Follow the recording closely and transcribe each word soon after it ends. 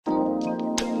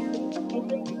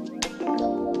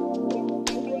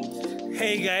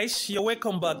Hey guys, you're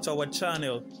welcome back to our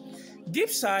channel.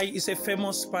 Gypssai is a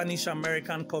famous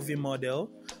Spanish-American curvy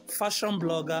model, fashion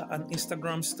blogger, and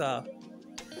Instagram star.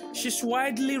 She's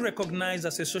widely recognized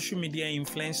as a social media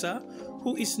influencer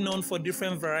who is known for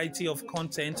different variety of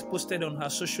content posted on her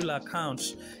social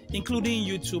accounts, including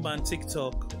YouTube and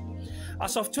TikTok.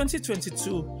 As of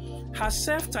 2022, her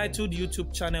self-titled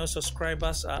YouTube channel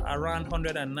subscribers are around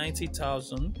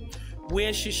 190,000,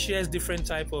 where she shares different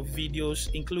types of videos,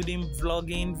 including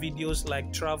vlogging videos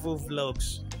like travel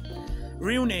vlogs.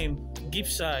 Real name,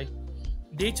 Gypssai.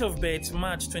 Date of birth,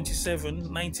 March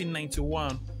 27,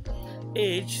 1991.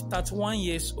 Age, 31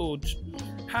 years old.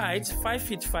 Height, 5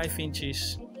 feet 5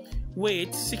 inches.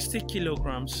 Weight, 60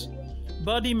 kilograms.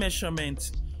 Body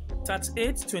measurement,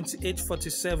 38, 28,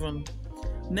 47.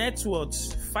 Net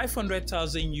worth,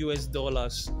 500,000 US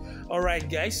dollars. Alright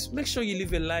guys, make sure you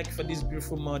leave a like for this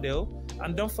beautiful model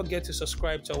and don't forget to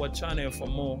subscribe to our channel for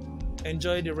more.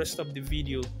 Enjoy the rest of the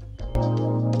video.